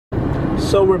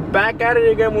So we're back at it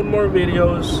again with more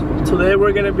videos. Today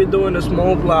we're gonna be doing a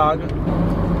small vlog.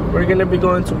 We're gonna be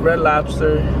going to Red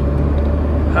Lobster,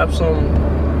 have some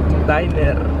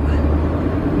diner.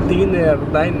 Make sure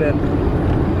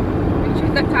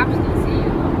the cops don't see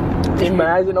you.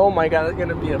 Imagine, oh my god, that's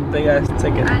gonna be a big ass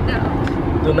ticket. I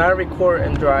know. Do not record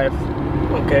and drive,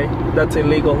 okay? That's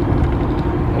illegal.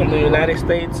 In the United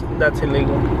States, that's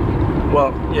illegal.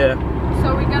 Well, yeah.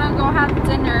 So we're gonna go have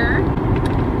dinner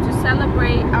to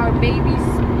celebrate our baby's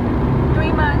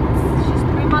 3 months. She's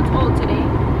 3 months old today.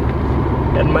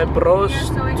 And my bro's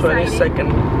so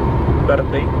 22nd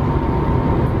birthday.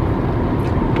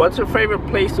 What's your favorite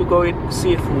place to go eat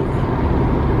seafood?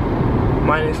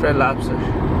 Mine is Red Lobster.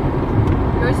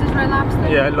 Yours is Red Lobster?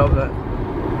 Yeah, I love that.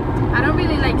 I don't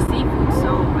really like seafood,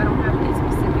 so I don't have a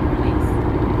specific place.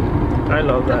 I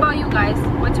love that. What about you guys?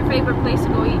 What's your favorite place to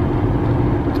go eat?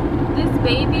 This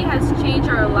baby has changed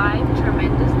our life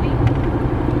tremendously.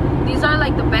 These are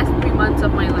like the best 3 months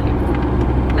of my life.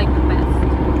 Like the best.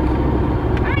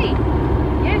 Hi.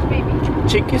 Yes, baby.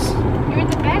 Chickies? You're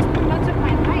the best 3 months of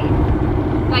my life.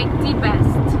 Like the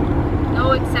best.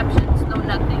 No exceptions, no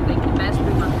nothing. Like the best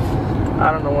 3 months.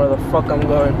 I don't know where the fuck I'm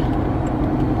going.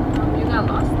 You got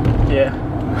lost. Yeah.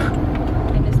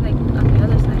 And it's like on the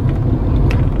other side.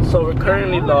 So we're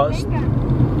currently lost.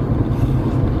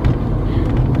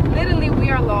 Literally, we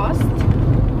are lost.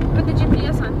 Put the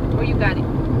GPS on, or you got it.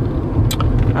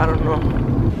 I don't know.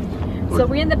 So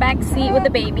we're in the back seat with the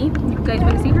baby. You guys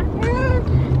want to see her?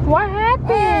 What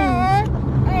happened?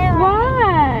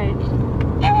 What?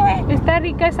 ¿Está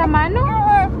rica esa mano?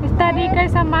 ¿Está rica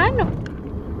esa mano?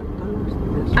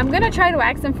 I'm gonna try to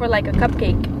ask them for like a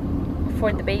cupcake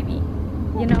for the baby.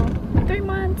 You know, 3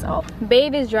 months old.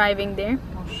 Babe is driving there.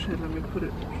 Oh shit, let me put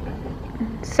it.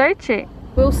 Search it.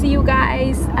 We'll see you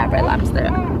guys at Red Lobster.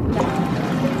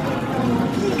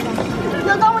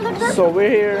 So we're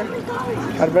here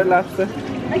at Red Lobster.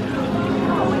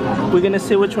 We're gonna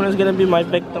see which one is gonna be my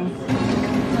victim.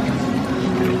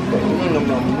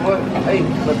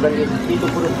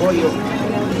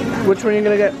 Which one are you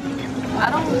gonna get? I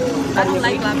don't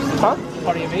like lobster. Huh?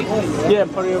 Part of your meat? Yeah,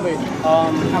 part of your meat.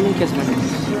 How many kids are there?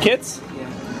 Kids?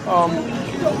 And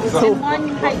one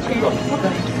high chair.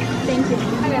 Thank you.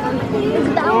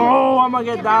 Oh, I'm gonna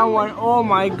get that one. Oh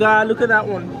my god, look at that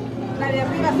one.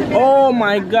 Oh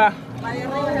my god.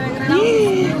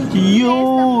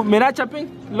 You, mira Chapin,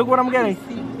 look what I'm getting.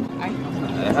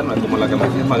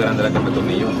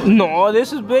 No,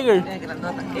 this is bigger.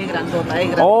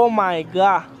 Oh my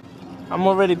god. I'm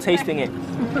already tasting it.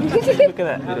 Look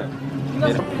at that.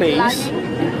 Please.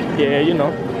 Yeah, you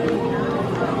know.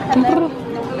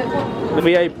 The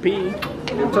VIP.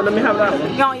 So let me have that one.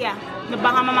 Oh yeah, the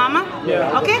Bahama Mama?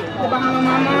 Yeah. Okay, the Bahama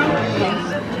Mama.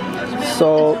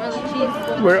 So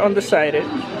we're undecided.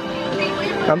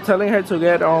 I'm telling her to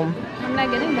get I'm not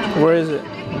getting that. where is it?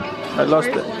 I lost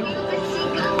it.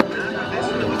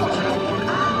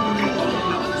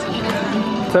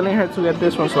 Telling her to get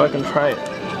this one so I can try it.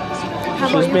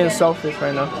 She's being selfish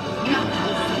right now.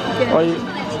 Oh, you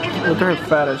look at her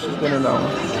fat ass. She's getting that one.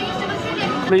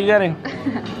 What are you getting?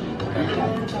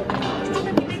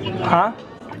 Huh?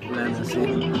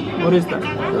 What is that?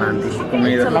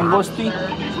 Langosti.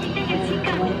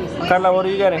 Carla, what are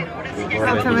you getting?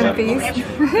 Peppermint paste.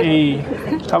 Hey,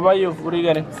 how about you? What are you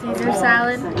getting? Caesar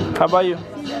salad. How about you?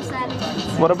 Caesar salad.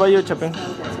 What about you, Chapin?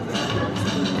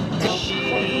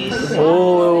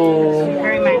 Oh,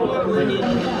 Very nice.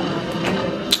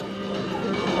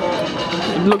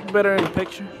 it looked better in the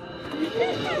picture.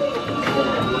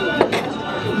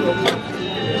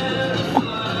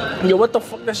 Yo, what the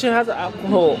fuck? That shit has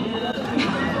alcohol.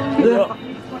 Yo.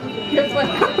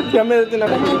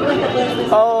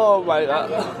 Oh my god.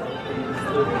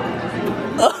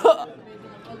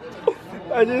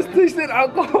 I just tasted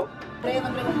alcohol. You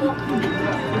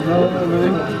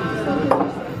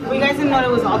guys didn't know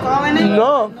there was alcohol in it?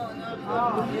 No.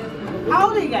 How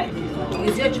old are you guys?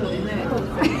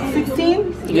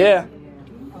 16? Yeah.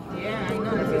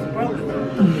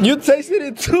 You tasted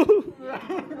it too.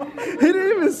 He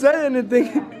didn't even say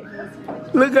anything.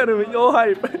 Look at him, yo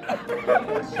hype.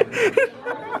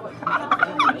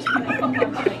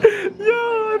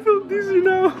 Yo, I feel dizzy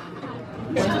now.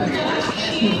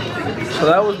 So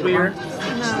that was weird. I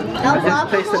just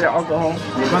tasted the alcohol.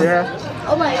 Yeah.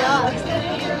 Oh my god.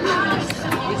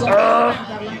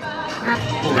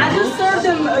 I just served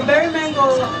them a berry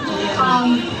mango.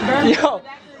 Yo,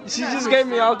 she just gave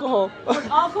me alcohol.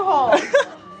 Alcohol.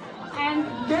 And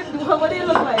what do you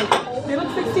look like? They look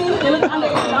 16? They look under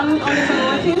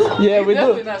 21? Yeah, we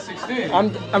do. Not 16.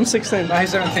 I'm 16. No, he's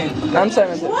 17. I'm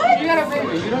 17. What? You got a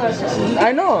baby. You don't have 16.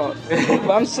 I know,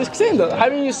 but I'm 16 though.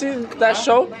 Haven't you seen that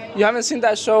show? You haven't seen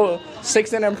that show,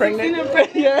 16 and Pregnant? 16 and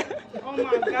Pregnant? Yeah. Oh my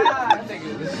god.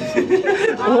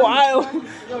 Wild.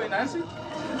 Yo, Nancy?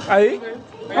 Ahí?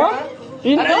 Huh?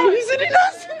 You know, he's in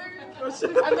Nancy. I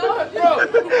know it, bro.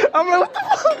 I'm like, what the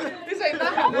fuck? This ain't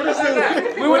nothing. What is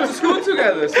this? We went to school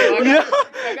together, so I got Yeah.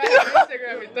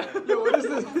 Instagram and stuff. Yo, what is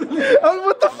this? I'm like,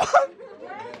 what the fuck?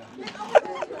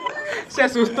 Se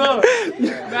asustó.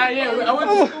 Nah, yeah, I went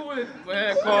to school with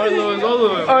Carlos, all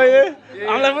of them. Oh yeah?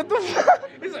 I'm like, what the fuck?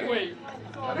 He's like, wait.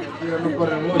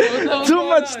 Too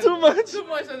much. Too much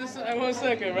in 1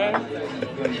 second, man.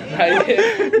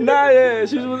 Nah, yeah,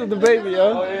 she's with the baby,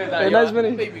 yo. Oh, yeah, nah, Hey, yo, nice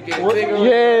meeting baby you. getting What- bigger.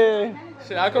 Yeah.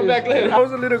 Shit, I'll come back later. I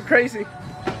was a little crazy.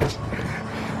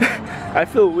 I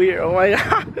feel weird. Oh my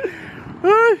god.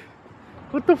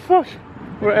 What the fuck?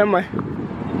 Where am I?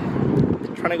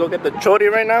 Trying to go get the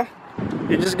chori right now.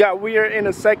 It just got weird in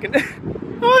a second. Yo,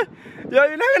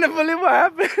 you're not gonna believe what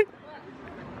happened.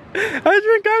 I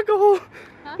drink alcohol.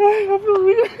 Huh? Oh, I feel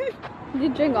weird. You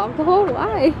drink alcohol?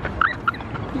 Why?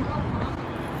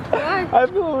 Why? I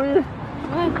feel weird.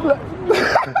 Why?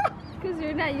 Because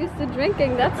you're not used to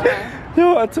drinking, that's why.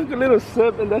 Yo, I took a little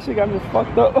sip and that shit got me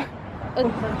fucked up.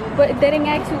 But they didn't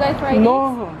ask you guys for IDs?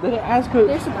 No, they didn't ask her.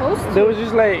 They're supposed to. They was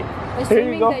just like, here you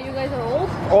Assuming go. that you guys are old?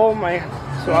 Oh my. So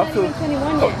You're I not feel. even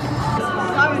 21 yet.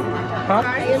 Huh?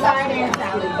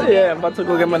 Yeah, I'm about to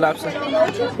go get my lobster.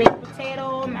 Baked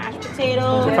potato, mashed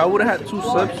potato. If I would have had 2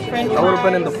 sips, I would have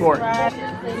been in the floor.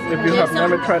 If you have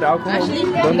never tried alcohol,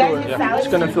 don't do it. Yeah. It's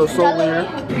gonna feel so weird.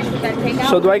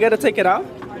 So do I get to take it out?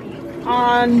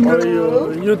 No. Or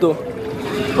you do?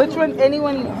 Which one?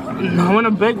 Anyone? No, I want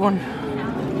a big one.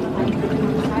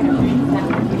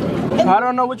 I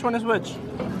don't know which one is which.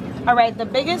 All right, the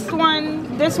biggest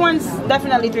one. This one's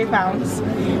definitely 3 pounds.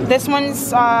 This one's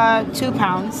 2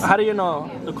 pounds. How do you know?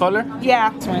 The color?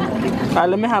 Yeah. This one. Alright,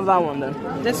 let me have that one then.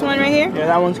 This one right here. Yeah,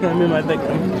 that one's gonna be my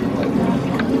victim.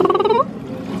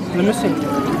 Let me see.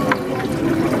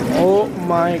 Oh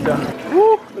my god.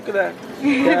 Woo, look at that.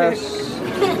 Yes.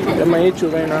 That might eat you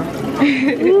right now.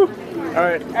 Woo.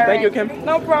 Alright, thank you, Kim.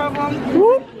 No problem.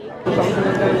 Woo.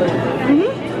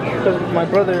 Because my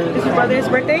brother is. It's your brother's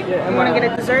birthday? Yeah, You want to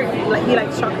get a dessert? Like he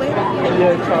likes chocolate?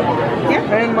 Yeah, chocolate.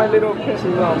 Yeah? And my little kiss is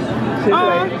she's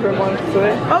like 3 months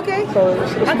today. Okay. So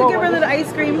it's I can small give her a one. little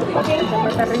ice cream.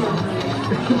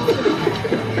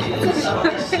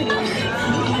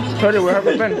 Sorry, where have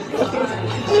you been?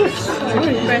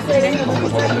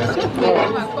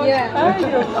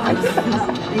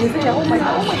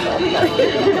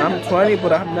 I'm 20,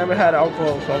 but I've never had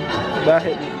alcohol, so that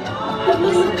hit me.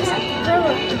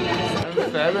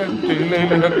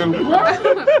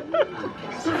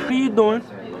 What are you doing?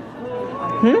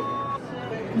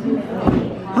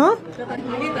 Huh?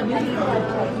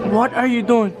 What are you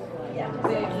doing?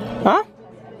 Huh?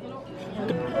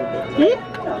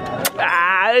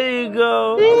 Ah, there you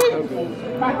go.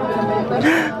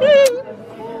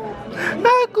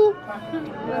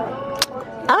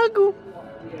 Aku.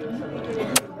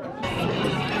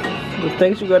 The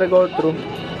things you gotta go through.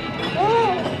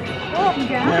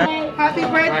 Happy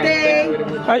birthday.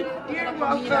 Hi. You're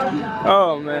welcome.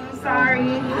 Oh man.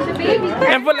 Sorry.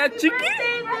 And for that chicken.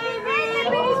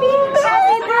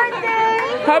 Happy birthday.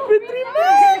 Happy 3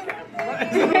 months.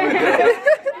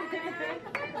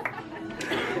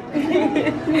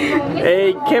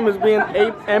 Hey, Kim is being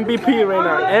MVP right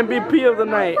now. MVP of the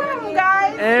night.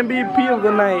 Guys. MVP of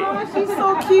the night. She's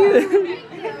so cute.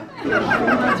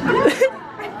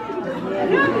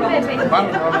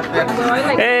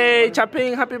 Hey,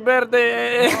 Chapin, happy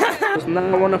birthday. Now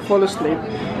I want to fall asleep.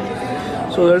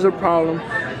 So there's a problem.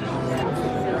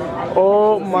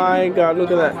 Oh my god,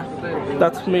 look at that.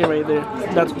 That's me right there.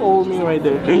 That's all me right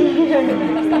there.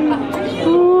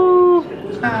 Ooh.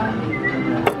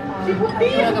 You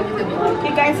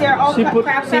guys here all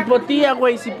crap. Sipotía,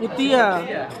 güey, sipotía.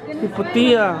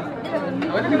 Sipotía.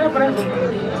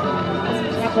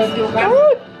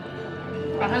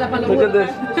 Look at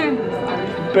this.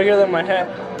 Bigger than my head.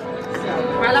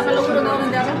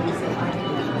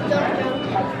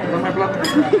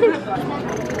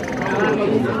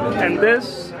 And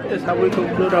this is how we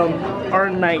conclude our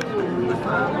night.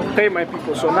 Okay, my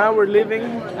people. So now we're leaving.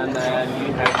 And then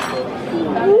we have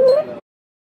to go.